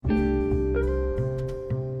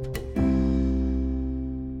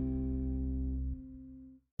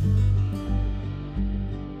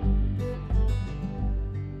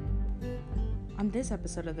this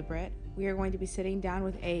episode of The Brit, we are going to be sitting down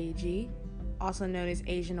with AAG, also known as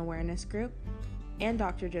Asian Awareness Group, and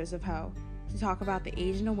Dr. Joseph Ho to talk about the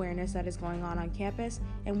Asian awareness that is going on campus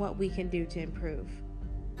and what we can do to improve.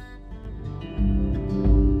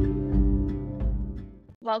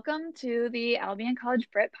 Welcome to the Albion College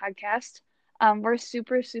Brit podcast. We're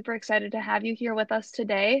super excited to have you here with us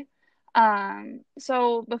today.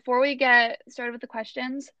 So before we get started with the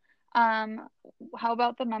questions, how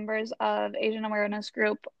about the members of Asian Awareness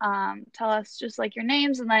Group? Tell us just like your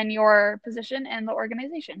names and then your position in the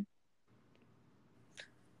organization.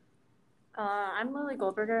 I'm Lily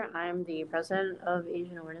Goldberger. I'm the president of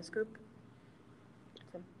Asian Awareness Group.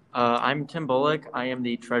 I'm Tim Bullock. I am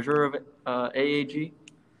the treasurer of AAG.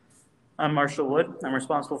 I'm Marshall Wood. I'm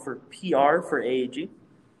responsible for PR for AAG.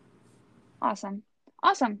 Awesome.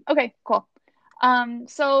 Okay, cool.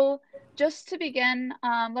 So just to begin,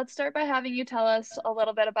 let's start by having you tell us a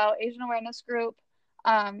little bit about Asian Awareness Group.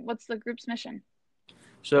 What's the group's mission?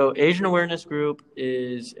 So Asian Awareness Group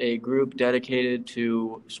is a group dedicated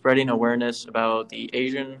to spreading awareness about the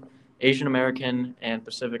Asian American and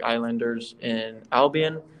Pacific Islanders in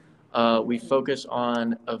Albion. We focus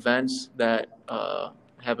on events that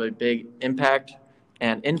have a big impact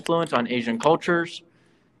and influence on Asian cultures,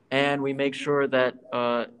 and we make sure that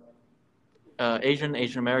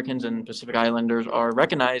Asian Americans and Pacific Islanders are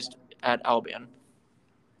recognized at Albion.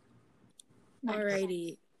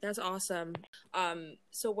 Alrighty, that's awesome.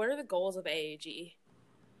 So what are the goals of AAG?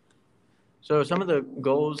 So some of the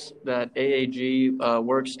goals that AAG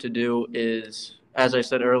works to do is, as I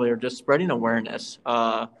said earlier, just spreading awareness.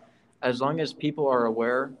 As long as people are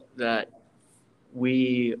aware that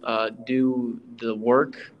we do the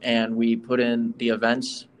work and we put in the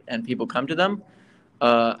events and people come to them,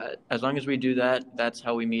 as long as we do that, that's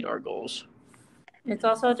how we meet our goals. It's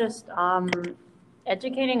also just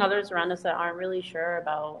educating others around us that aren't really sure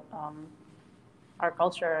about our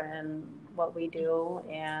culture and what we do,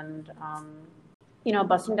 and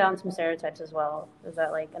busting down some stereotypes as well. Is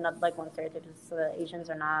that one stereotype is that Asians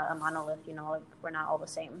are not a monolith, we're not all the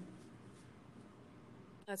same.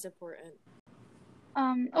 That's important.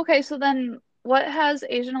 Okay, so then what has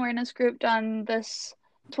Asian Awareness Group done this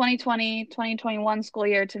 2020-2021 school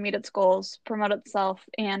year to meet its goals, promote itself,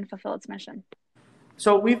 and fulfill its mission?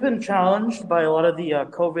 So we've been challenged by a lot of the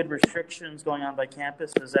COVID restrictions going on by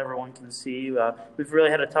campus, as everyone can see. We've really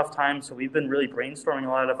had a tough time, so we've been really brainstorming a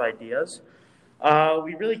lot of ideas.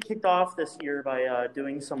 We really kicked off this year by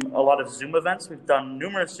doing a lot of Zoom events. We've done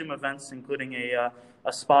numerous Zoom events, including a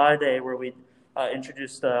spa day where we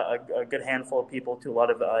introduced a good handful of people to a lot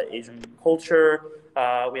of Asian culture.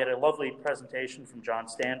 We had a lovely presentation from John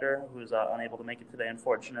Stander, who's unable to make it today,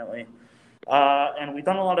 unfortunately. And we've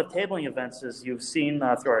done a lot of tabling events, as you've seen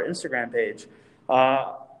through our Instagram page.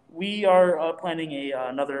 We are planning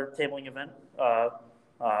another tabling event,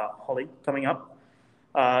 Holly, coming up.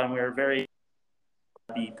 And we're very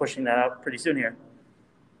be pushing that out pretty soon here.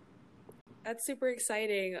 That's super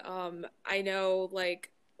exciting. I know,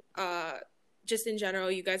 just in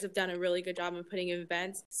general, you guys have done a really good job of putting in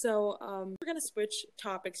events. So we're going to switch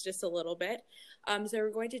topics just a little bit. So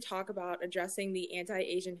we're going to talk about addressing the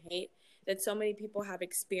anti-Asian hate that so many people have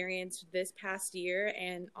experienced this past year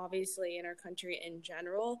and obviously in our country in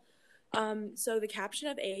general. So the caption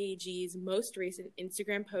of AAG's most recent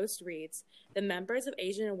Instagram post reads, "The members of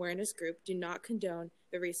Asian Awareness Group do not condone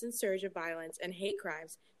the recent surge of violence and hate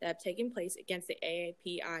crimes that have taken place against the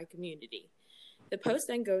AAPI community." The post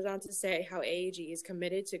then goes on to say how AAG is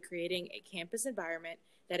committed to creating a campus environment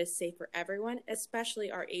that is safe for everyone,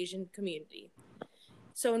 especially our Asian community.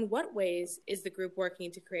 So in what ways is the group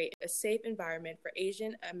working to create a safe environment for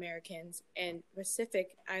Asian Americans and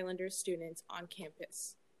Pacific Islander students on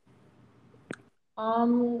campus?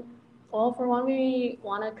 Well, for one, we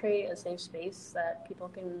want to create a safe space that people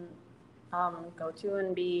can go to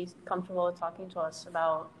and be comfortable with talking to us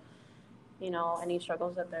about any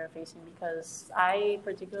struggles that they're facing, because I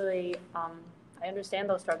particularly, I understand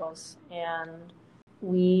those struggles, and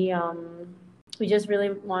we just really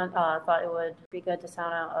thought it would be good to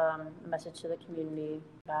sound out a message to the community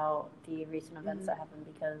about the recent events that happened,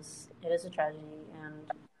 because it is a tragedy,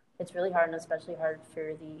 and it's really hard, and especially hard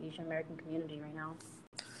for the Asian American community right now.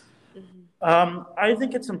 I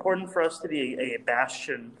think it's important for us to be a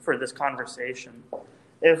bastion for this conversation.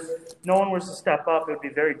 If no one was to step up, it would be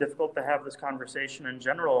very difficult to have this conversation in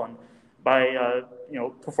general. And by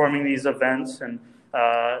performing these events and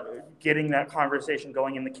getting that conversation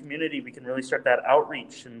going in the community, we can really start that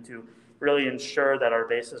outreach and to really ensure that our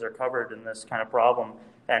bases are covered in this kind of problem,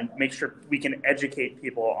 and make sure we can educate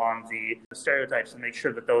people on the stereotypes and make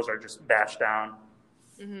sure that those are just bashed down.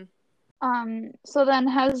 Mm-hmm. So then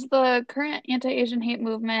has the current anti-Asian hate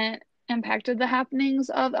movement impacted the happenings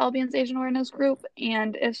of Albion's Asian Awareness Group?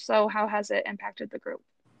 And if so, how has it impacted the group?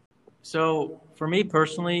 So, for me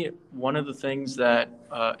personally, one of the things that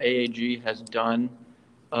AAG has done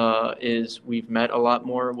is we've met a lot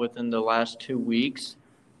more within the last 2 weeks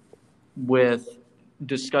with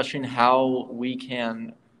discussing how we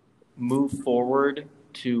can move forward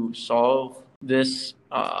to solve this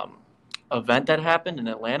event that happened in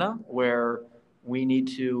Atlanta, where we need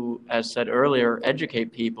to, as said earlier,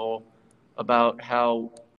 educate people about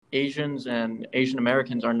how Asians and Asian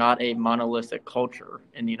Americans are not a monolithic culture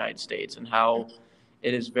in the United States, and how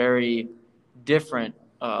it is very different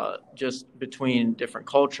just between different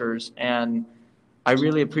cultures. And I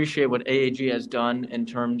really appreciate what AAG has done in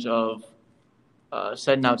terms of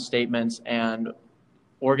sending out statements and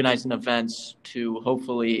organizing events to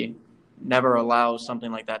hopefully never allow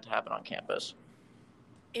something like that to happen on campus.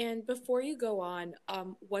 And before you go on,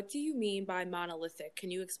 what do you mean by monolithic?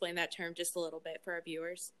 Can you explain that term just a little bit for our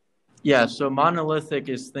viewers? Yeah, so monolithic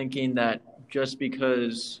is thinking that just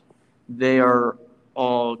because they are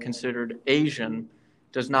all considered Asian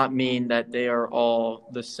does not mean that they are all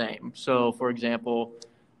the same. So, for example,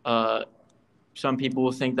 some people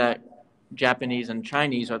will think that Japanese and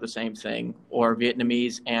Chinese are the same thing, or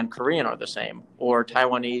Vietnamese and Korean are the same, or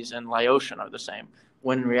Taiwanese and Laotian are the same,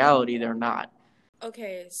 when in reality they're not.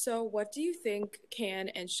 Okay, so what do you think can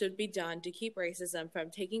and should be done to keep racism from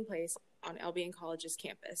taking place on Albion College's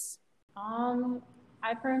campus?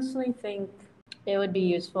 I personally think it would be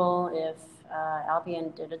useful if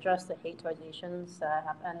Albion did address the hate towards Asians that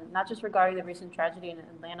happened, not just regarding the recent tragedy in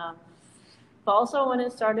Atlanta, but also when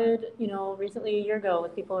it started, recently a year ago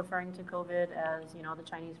with people referring to COVID as, the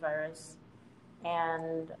Chinese virus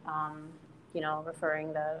and,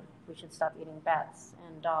 referring that we should stop eating bats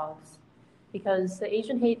and dogs because the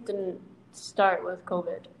Asian hate didn't start with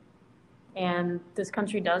COVID. And this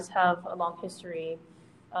country does have a long history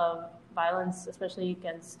of violence, especially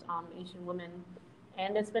against Asian women.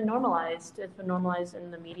 And it's been normalized. It's been normalized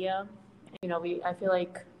in the media. I feel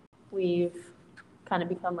like we've kind of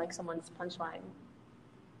become like someone's punchline.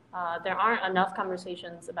 There aren't enough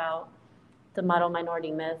conversations about the model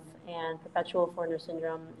minority myth and perpetual foreigner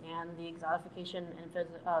syndrome and the exotification and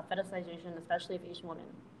fetishization, especially of Asian women.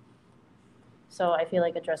 So I feel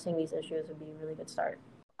like addressing these issues would be a really good start.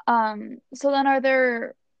 So then are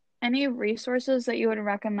there any resources that you would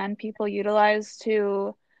recommend people utilize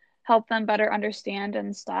to help them better understand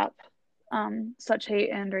and stop such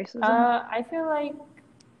hate and racism? I feel like,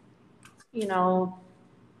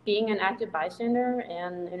 being an active bystander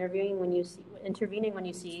and intervening when you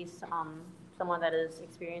see someone that is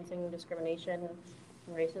experiencing discrimination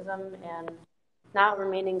and racism, and not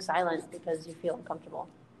remaining silent because you feel uncomfortable.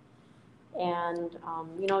 And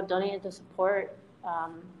donating to support.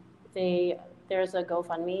 There's a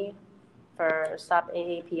GoFundMe for Stop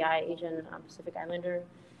AAPI Asian Pacific Islander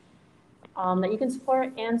that you can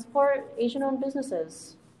support Asian-owned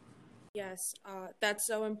businesses. Yes, that's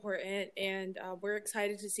so important, and we're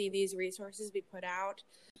excited to see these resources be put out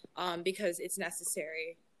because it's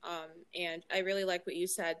necessary. And I really like what you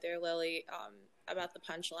said there, Lily, about the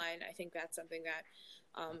punchline. I think that's something that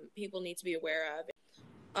people need to be aware of.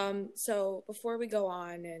 So before we go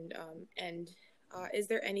on, is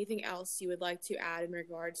there anything else you would like to add in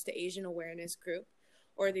regards to Asian Awareness Group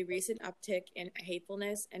or the recent uptick in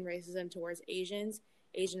hatefulness and racism towards Asians,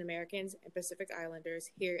 Asian Americans, and Pacific Islanders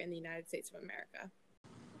here in the United States of America?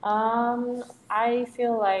 I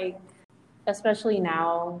feel like, especially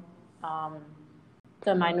now,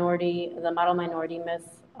 the model minority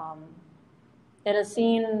myth, it is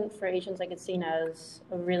seen for Asians like it's seen as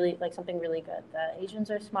something really good. That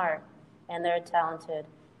Asians are smart and they're talented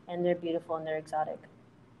and they're beautiful and they're exotic,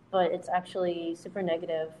 but it's actually super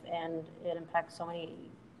negative and it impacts so many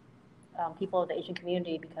people of the Asian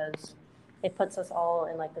community because it puts us all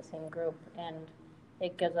in like the same group and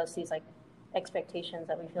it gives us these like expectations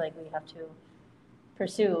that we feel like we have to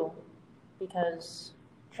pursue because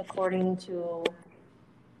according to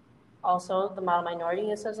also the model minority,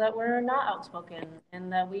 it says that we're not outspoken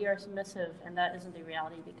and that we are submissive, and that isn't the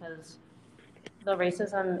reality because the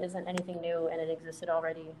racism isn't anything new and it existed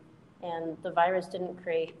already. And the virus didn't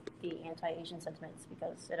create the anti-Asian sentiments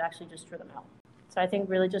because it actually just drew them out. So I think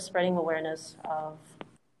really just spreading awareness of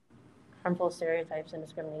harmful stereotypes and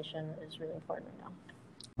discrimination is really important right now.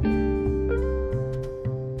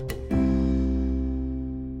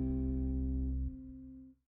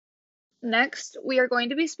 Next, we are going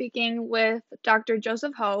to be speaking with Dr.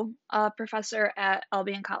 Joseph Ho, a professor at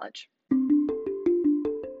Albion College.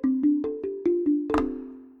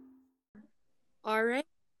 All right.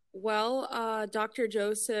 Well, Dr.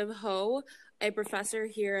 Joseph Ho, a professor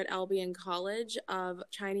here at Albion College of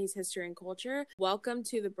Chinese History and Culture. Welcome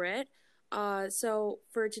to the Brit. So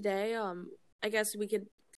for today, I guess we could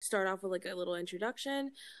start off with like a little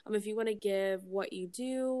introduction. If you want to give what you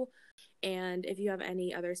do and if you have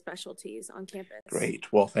any other specialties on campus.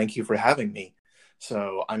 Great. Well, thank you for having me.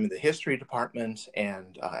 So I'm in the history department,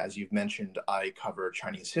 and as you've mentioned, I cover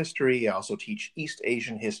Chinese history. I also teach East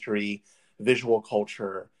Asian history, visual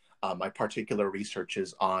culture. My particular research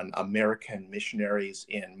is on American missionaries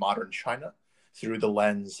in modern China through the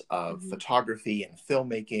lens of photography and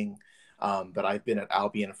filmmaking. But I've been at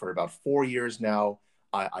Albion for about 4 years now.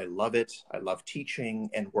 I love it. I love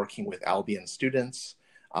teaching and working with Albion students.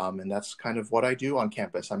 And that's kind of what I do on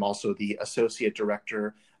campus. I'm also the associate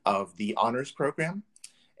director of the honors program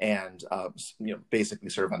and basically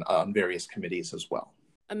serve on various committees as well.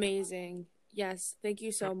 Amazing. Yes. Thank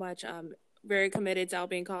you so much. Very committed to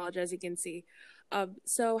Albion College, as you can see.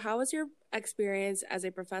 So how has your experience as a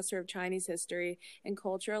professor of Chinese history and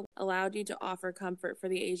culture allowed you to offer comfort for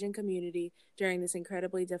the Asian community during this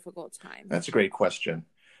incredibly difficult time? That's a great question.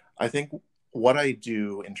 I think what I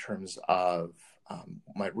do in terms of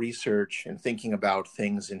my research and thinking about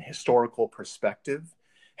things in historical perspective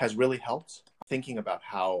has really helped. Thinking about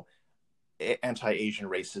how anti-Asian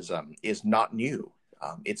racism is not new.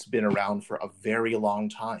 It's been around for a very long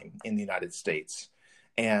time in the United States.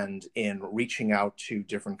 And in reaching out to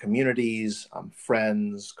different communities,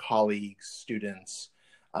 friends, colleagues, students,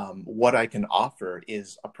 what I can offer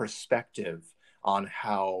is a perspective on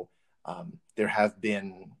how there have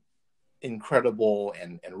been incredible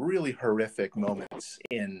and really horrific moments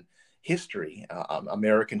in history,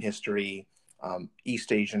 American history,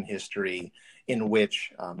 East Asian history, in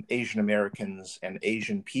which Asian Americans and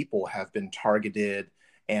Asian people have been targeted,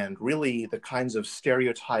 and really the kinds of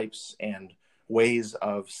stereotypes and ways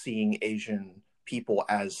of seeing Asian people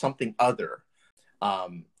as something other,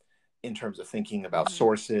 in terms of thinking about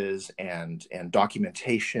sources and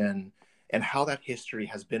documentation, and how that history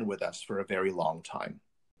has been with us for a very long time.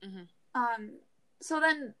 So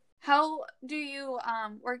then how do you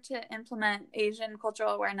work to implement Asian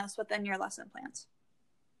cultural awareness within your lesson plans?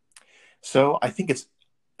 So I think it's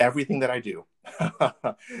everything that I do.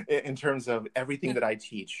 In terms of everything that I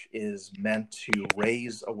teach is meant to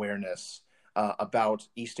raise awareness about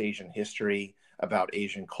East Asian history, about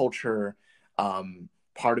Asian culture.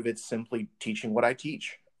 Part of it's simply teaching what I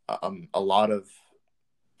teach. A lot of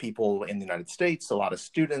people in the United States, a lot of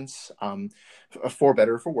students, for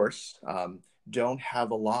better or for worse, don't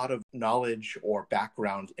have a lot of knowledge or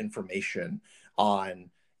background information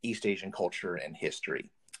on East Asian culture and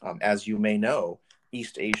history. As you may know,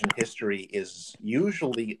 East Asian history is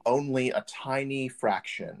usually only a tiny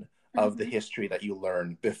fraction of the history that you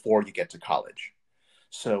learn before you get to college.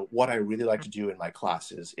 So what I really like to do in my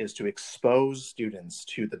classes is to expose students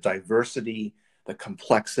to the diversity, the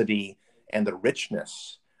complexity, and the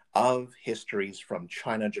richness of histories from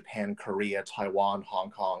China, Japan, Korea, Taiwan, Hong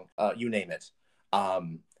Kong, you name it.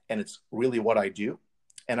 And it's really what I do.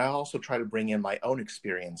 And I also try to bring in my own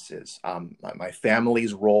experiences, my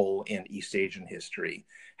family's role in East Asian history,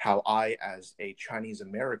 how I, as a Chinese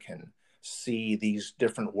American, see these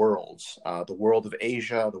different worlds, the world of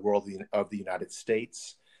Asia, the world of the United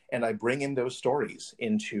States, and I bring in those stories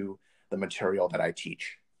into the material that I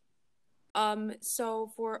teach.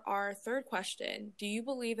 So for our third question, do you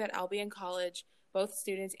believe that Albion College, both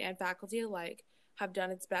students and faculty alike, have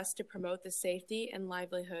done its best to promote the safety and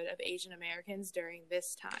livelihood of Asian Americans during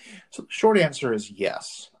this time? So the short answer is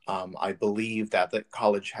yes. I believe that the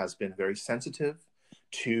college has been very sensitive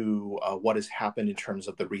to what has happened in terms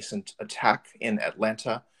of the recent attack in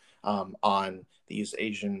Atlanta on these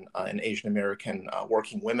Asian and Asian American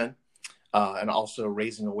working women, and also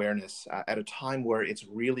raising awareness at a time where it's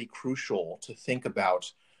really crucial to think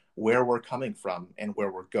about where we're coming from and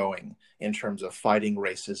where we're going in terms of fighting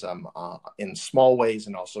racism in small ways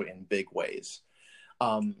and also in big ways.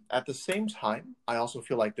 At the same time, I also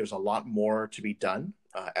feel like there's a lot more to be done,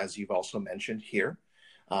 as you've also mentioned here.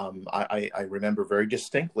 I remember very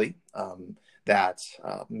distinctly that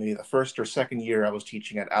maybe the first or second year I was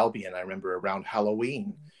teaching at Albion, I remember around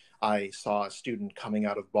Halloween, I saw a student coming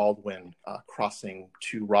out of Baldwin, crossing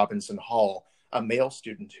to Robinson Hall, a male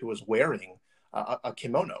student who was wearing a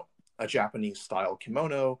kimono, a Japanese-style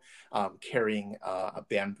kimono, carrying a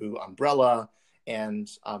bamboo umbrella, and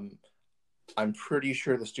I'm pretty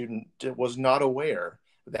sure the student was not aware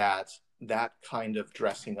that that kind of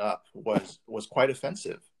dressing up was quite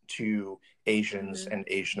offensive to Asians and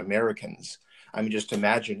Asian Americans. I mean, just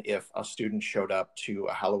imagine if a student showed up to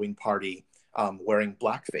a Halloween party wearing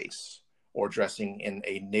blackface or dressing in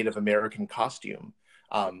a Native American costume,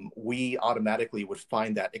 we automatically would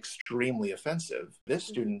find that extremely offensive. This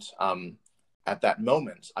student, at that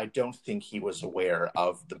moment, I don't think he was aware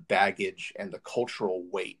of the baggage and the cultural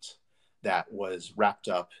weight that was wrapped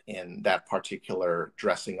up in that particular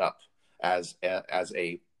dressing up as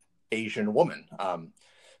a Asian woman.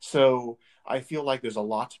 So I feel like there's a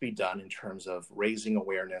lot to be done in terms of raising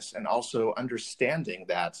awareness and also understanding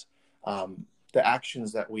that the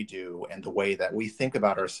actions that we do and the way that we think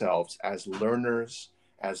about ourselves as learners,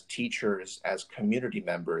 as teachers, as community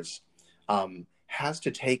members, has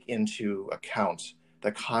to take into account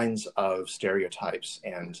the kinds of stereotypes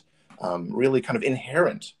and really kind of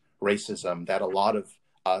inherent racism that a lot of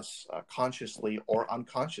us consciously or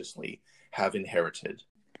unconsciously have inherited.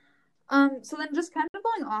 So then just kind of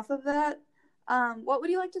going off of that, what would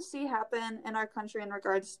you like to see happen in our country in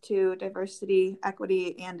regards to diversity,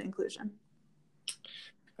 equity, and inclusion?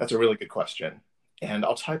 That's a really good question. And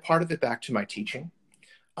I'll tie part of it back to my teaching,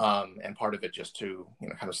 and part of it just to,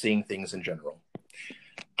 kind of seeing things in general.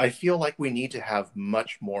 I feel like we need to have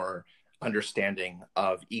much more understanding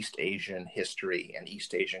of East Asian history and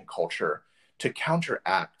East Asian culture to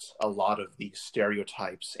counteract a lot of these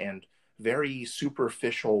stereotypes and very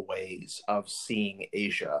superficial ways of seeing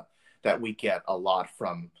Asia that we get a lot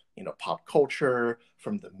from, pop culture,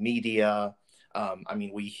 from the media.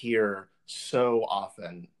 We hear so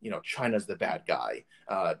often, China's the bad guy,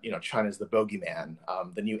 China's the bogeyman,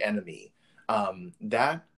 the new enemy.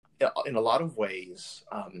 That, in a lot of ways,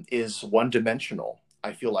 is one-dimensional.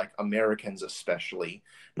 I feel like Americans especially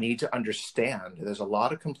need to understand there's a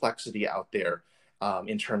lot of complexity out there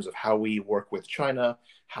in terms of how we work with China,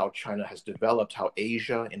 how China has developed, how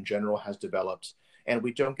Asia in general has developed. And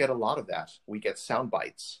we don't get a lot of that. We get sound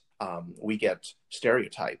bites, we get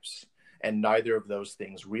stereotypes, and neither of those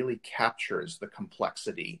things really captures the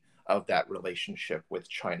complexity of that relationship with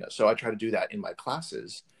China. So I try to do that in my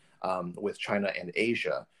classes with China and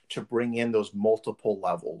Asia to bring in those multiple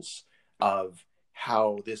levels of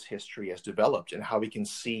how this history has developed and how we can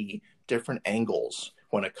see different angles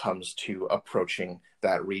when it comes to approaching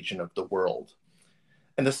that region of the world.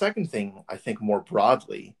 And the second thing, I think more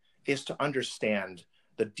broadly, is to understand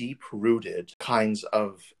the deep-rooted kinds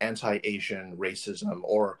of anti-Asian racism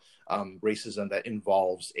or racism that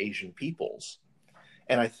involves Asian peoples.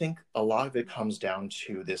 And I think a lot of it comes down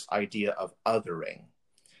to this idea of othering,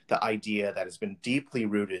 the idea that has been deeply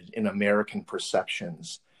rooted in American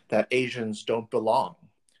perceptions that Asians don't belong,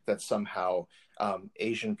 that somehow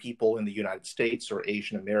Asian people in the United States or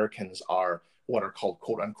Asian Americans are what are called,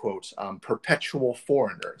 quote unquote, perpetual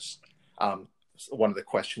foreigners. One of the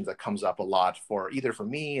questions that comes up a lot for either for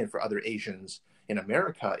me and for other Asians in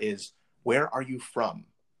America is, where are you from?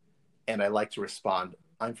 And I like to respond,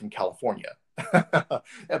 I'm from California.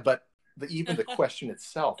 But even the question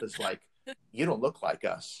itself is like, you don't look like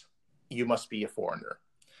us. You must be a foreigner.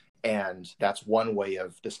 And that's one way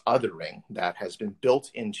of this othering that has been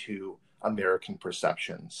built into American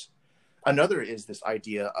perceptions. Another is this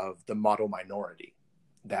idea of the model minority,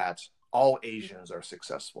 that all Asians are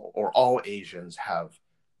successful or all Asians have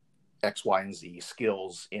X, Y, and Z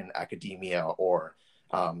skills in academia or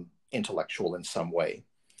intellectual in some way.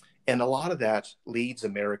 And a lot of that leads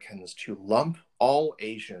Americans to lump all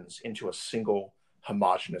Asians into a single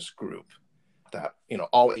homogenous group, that,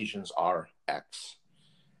 all Asians are X.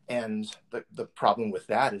 And the problem with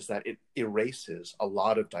that is that it erases a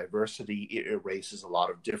lot of diversity, it erases a lot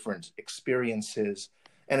of different experiences,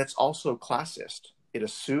 and it's also classist. It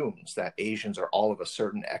assumes that Asians are all of a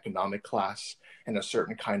certain economic class and a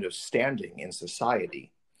certain kind of standing in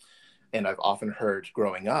society. And I've often heard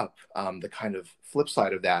growing up, the kind of flip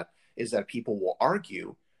side of that is that people will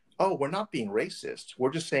argue, oh, we're not being racist,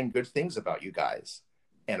 we're just saying good things about you guys.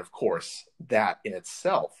 And of course, that in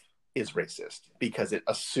itself is racist because it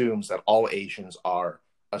assumes that all Asians are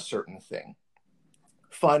a certain thing.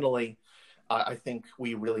 Finally, I think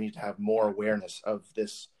we really need to have more awareness of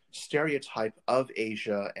this stereotype of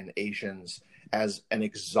Asia and Asians as an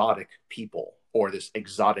exotic people or this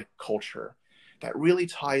exotic culture that really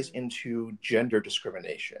ties into gender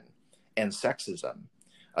discrimination and sexism,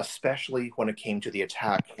 especially when it came to the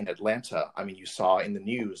attack in Atlanta. I mean, you saw in the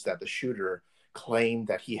news that the shooter claimed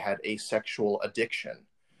that he had a sexual addiction.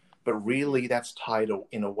 But really, that's tied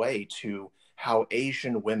in a way to how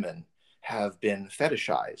Asian women have been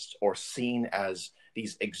fetishized or seen as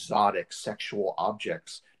these exotic sexual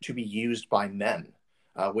objects to be used by men,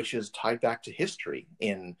 which is tied back to history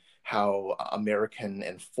in how American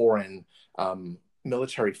and foreign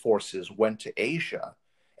military forces went to Asia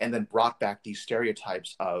and then brought back these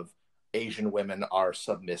stereotypes of Asian women are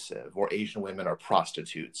submissive or Asian women are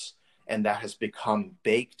prostitutes. And that has become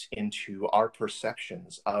baked into our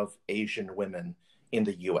perceptions of Asian women in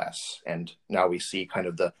the US. And now we see kind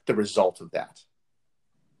of the result of that.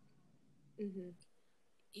 Mm-hmm.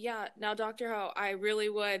 Yeah. Now, Dr. Ho, I really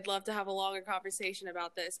would love to have a longer conversation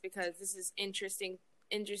about this, because this is interesting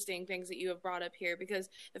things that you have brought up here. Because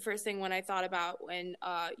the first thing when I thought about when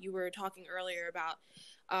you were talking earlier about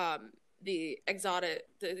the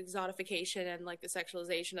exotification and like the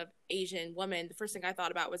sexualization of Asian women, the first thing I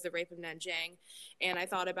thought about was the rape of Nanjing. And I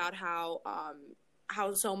thought about how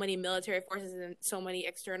so many military forces and so many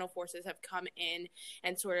external forces have come in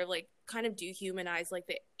and sort of like kind of dehumanize like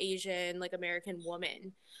the Asian, like American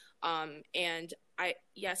woman. And I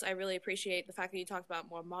really appreciate the fact that you talked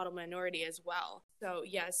about more model minority as well. So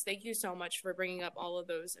yes, thank you so much for bringing up all of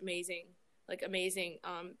those amazing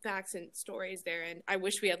facts and stories there. And I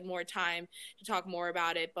wish we had more time to talk more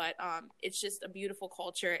about it, but it's just a beautiful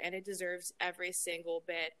culture and it deserves every single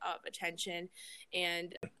bit of attention.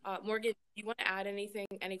 And Morgan, do you want to add anything,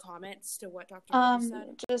 any comments to what Dr. Hardy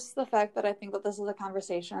said? Just the fact that I think that this is a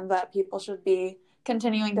conversation that people should be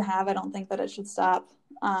continuing to have. I don't think that it should stop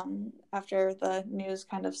after the news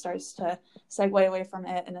kind of starts to segue away from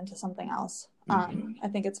it and into something else. I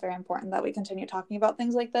think it's very important that we continue talking about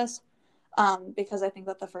things like this. Because I think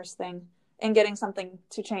that the first thing in getting something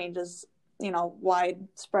to change is,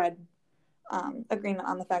 widespread agreement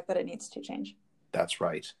on the fact that it needs to change. That's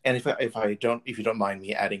right. And if you don't mind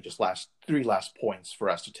me adding just three last points for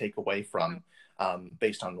us to take away from,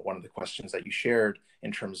 based on one of the questions that you shared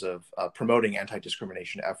in terms of promoting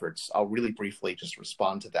anti-discrimination efforts, I'll really briefly just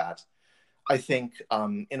respond to that. I think,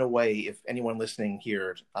 in a way, if anyone listening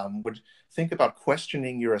here would think about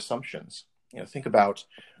questioning your assumptions. Think about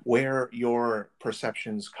where your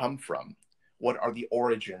perceptions come from. What are the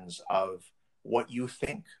origins of what you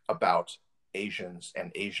think about Asians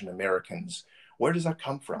and Asian Americans? Where does that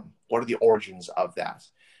come from? What are the origins of that?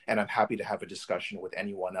 And I'm happy to have a discussion with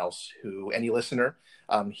anyone else any listener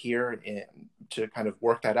here to kind of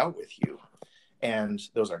work that out with you. And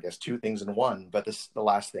those are, I guess, two things in one. But the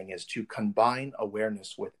last thing is to combine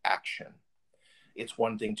awareness with action. It's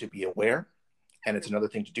one thing to be aware, and it's another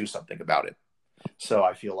thing to do something about it. So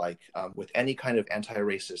I feel like with any kind of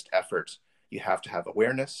anti-racist effort, you have to have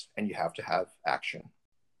awareness and you have to have action.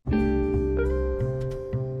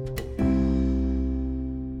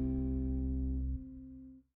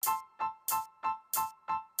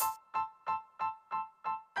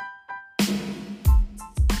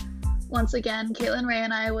 Once again, Caitlin Ray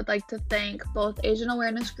and I would like to thank both Asian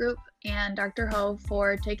Awareness Group and Dr. Ho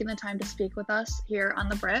for taking the time to speak with us here on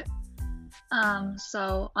the Brit.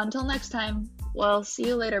 So until next time, we'll see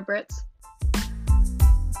you later, Brits.